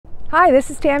Hi, this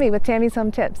is Tammy with Tammy's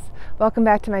Home Tips. Welcome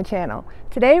back to my channel.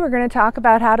 Today we're going to talk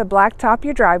about how to blacktop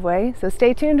your driveway, so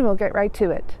stay tuned and we'll get right to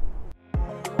it.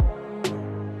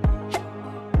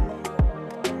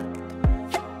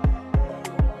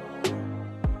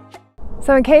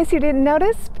 So in case you didn't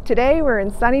notice, today we're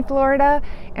in sunny Florida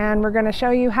and we're going to show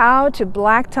you how to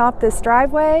blacktop this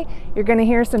driveway. You're going to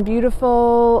hear some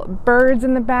beautiful birds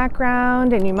in the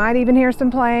background and you might even hear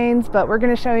some planes, but we're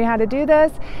going to show you how to do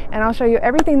this and I'll show you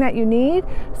everything that you need.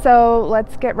 So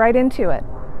let's get right into it.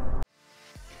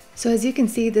 So as you can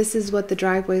see, this is what the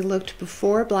driveway looked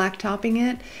before blacktopping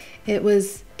it. It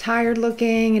was tired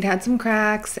looking, it had some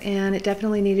cracks, and it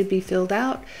definitely needed to be filled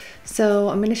out. So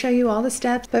I'm going to show you all the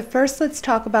steps, but first let's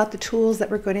talk about the tools that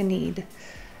we're going to need.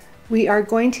 We are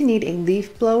going to need a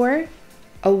leaf blower,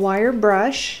 a wire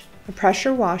brush, a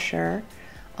pressure washer,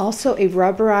 also a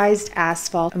rubberized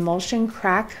asphalt emulsion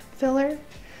crack filler,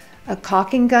 a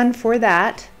caulking gun for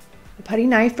that, a putty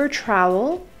knife or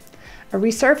trowel, a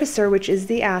resurfacer, which is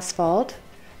the asphalt,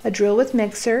 a drill with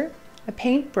mixer, a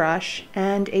paintbrush,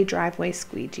 and a driveway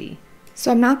squeegee. So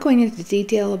I'm not going into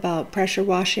detail about pressure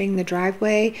washing the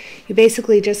driveway. You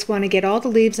basically just want to get all the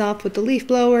leaves off with the leaf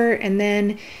blower and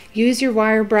then use your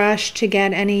wire brush to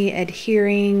get any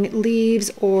adhering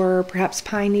leaves or perhaps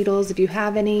pine needles if you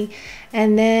have any.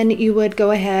 And then you would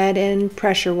go ahead and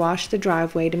pressure wash the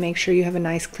driveway to make sure you have a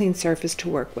nice clean surface to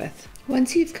work with.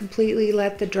 Once you've completely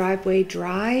let the driveway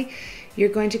dry, you're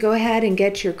going to go ahead and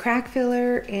get your crack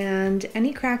filler, and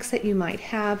any cracks that you might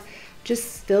have,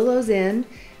 just fill those in.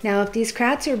 Now if these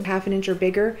cracks are 1/2 inch or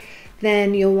bigger,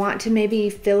 then you'll want to maybe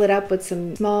fill it up with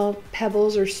some small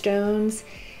pebbles or stones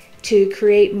to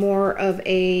create more of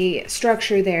a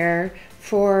structure there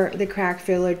for the crack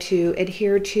filler to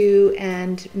adhere to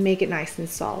and make it nice and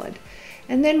solid.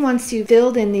 And then once you've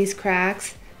filled in these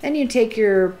cracks, then you take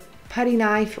your putty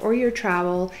knife or your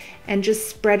trowel and just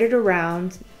spread it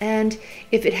around, and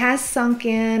if it has sunk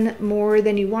in more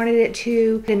than you wanted it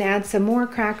to, then add some more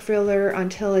crack filler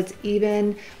until it's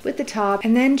even with the top,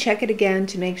 and then check it again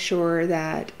to make sure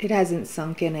that it hasn't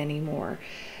sunk in anymore.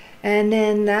 And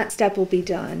then that step will be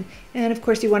done. And of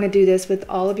course you want to do this with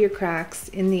all of your cracks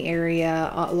in the area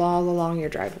all along your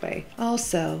driveway.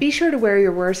 Also, be sure to wear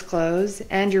your worst clothes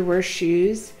and your worst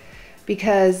shoes,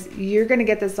 because you're going to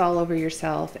get this all over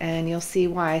yourself, and you'll see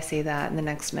why I say that in the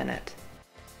next minute.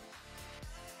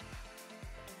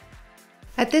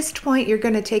 At this point, you're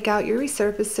going to take out your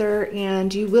resurfacer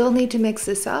and you will need to mix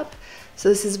this up. So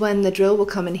this is when the drill will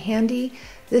come in handy.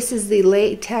 This is the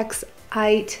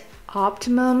Latexite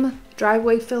Optimum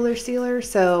driveway filler sealer.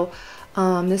 So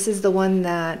this is the one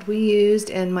that we used,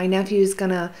 and my nephew's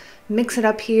gonna mix it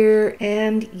up here,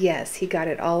 and yes, he got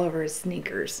it all over his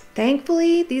sneakers.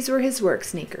 Thankfully, these were his work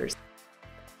sneakers.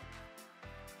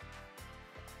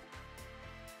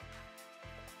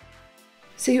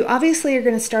 So you obviously are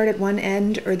going to start at one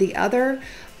end or the other,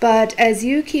 but as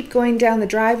you keep going down the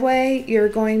driveway, you're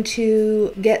going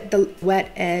to get the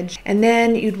wet edge, and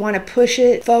then you'd want to push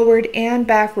it forward and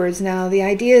backwards. Now, the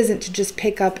idea isn't to just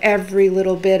pick up every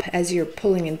little bit as you're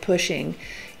pulling and pushing.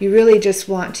 You really just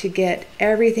want to get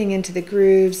everything into the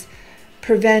grooves,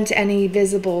 prevent any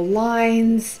visible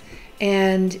lines,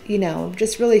 and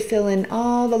just really fill in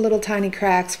all the little tiny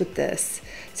cracks with this.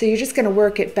 So you're just going to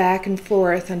work it back and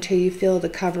forth until you feel the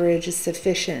coverage is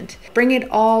sufficient. Bring it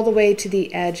all the way to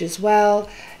the edge as well.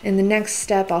 In the next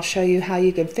step, I'll show you how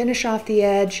you can finish off the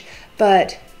edge,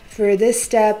 but for this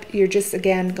step, you're just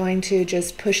again going to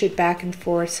just push it back and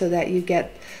forth so that you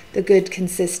get the good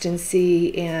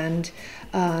consistency and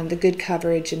the good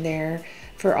coverage in there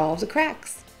for all of the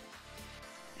cracks.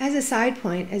 As a side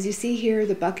point, as you see here,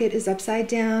 the bucket is upside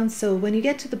down, so when you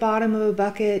get to the bottom of a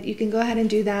bucket, you can go ahead and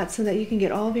do that so that you can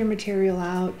get all of your material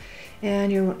out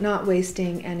and you're not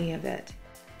wasting any of it.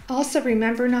 Also,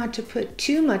 remember not to put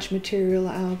too much material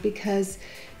out because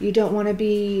you don't want to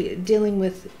be dealing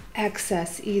with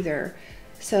excess either.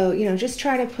 So, just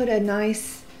try to put a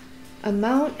nice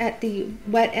amount at the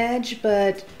wet edge,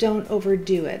 but don't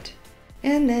overdo it.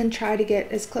 And then try to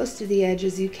get as close to the edge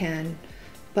as you can,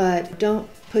 but don't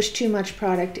push too much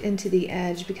product into the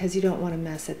edge because you don't want to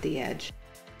mess at the edge.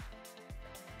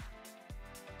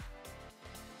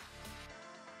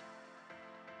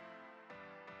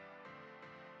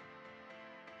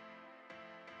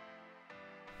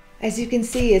 As you can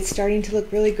see, it's starting to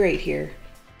look really great here.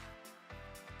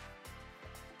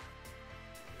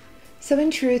 So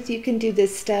in truth, you can do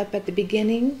this step at the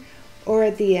beginning or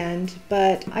at the end,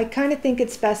 but I kind of think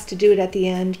it's best to do it at the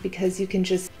end because you can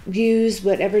just use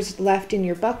whatever's left in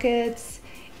your buckets,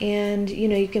 and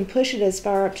you can push it as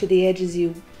far up to the edge as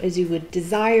you would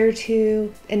desire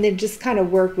to, and then just kind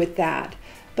of work with that.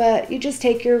 but you just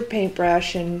take your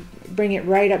paintbrush and bring it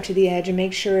right up to the edge and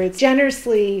make sure it's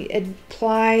generously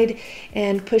applied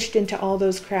and pushed into all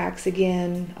those cracks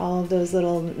again, all of those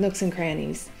little nooks and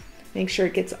crannies. Make sure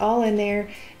it gets all in there,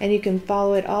 and you can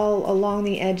follow it all along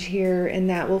the edge here, and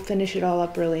that will finish it all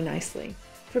up really nicely.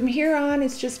 From here on,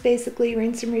 it's just basically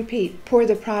rinse and repeat. Pour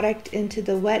the product into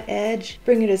the wet edge,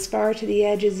 bring it as far to the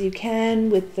edge as you can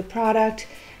with the product,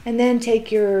 and then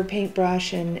take your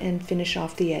paintbrush and finish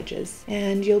off the edges.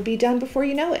 And you'll be done before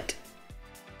you know it.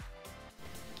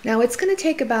 Now it's going to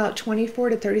take about 24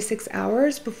 to 36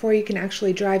 hours before you can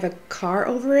actually drive a car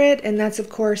over it, and that's of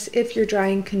course if your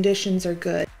drying conditions are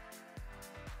good.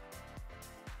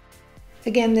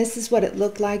 Again, this is what it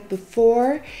looked like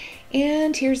before,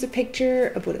 and here's a picture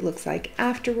of what it looks like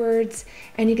afterwards,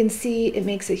 and you can see it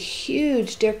makes a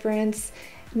huge difference.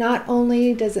 Not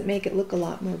only does it make it look a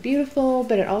lot more beautiful,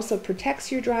 but it also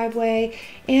protects your driveway,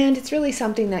 and it's really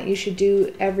something that you should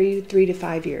do every 3 to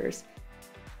 5 years.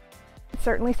 It's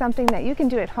certainly something that you can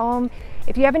do at home.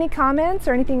 If you have any comments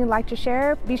or anything you'd like to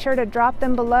share, be sure to drop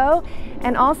them below.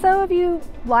 And also, if you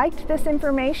liked this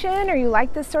information or you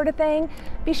like this sort of thing,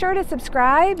 be sure to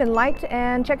subscribe and like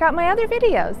and check out my other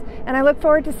videos. And I look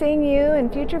forward to seeing you in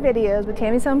future videos with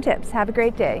Tammy's Home Tips. Have a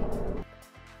great day.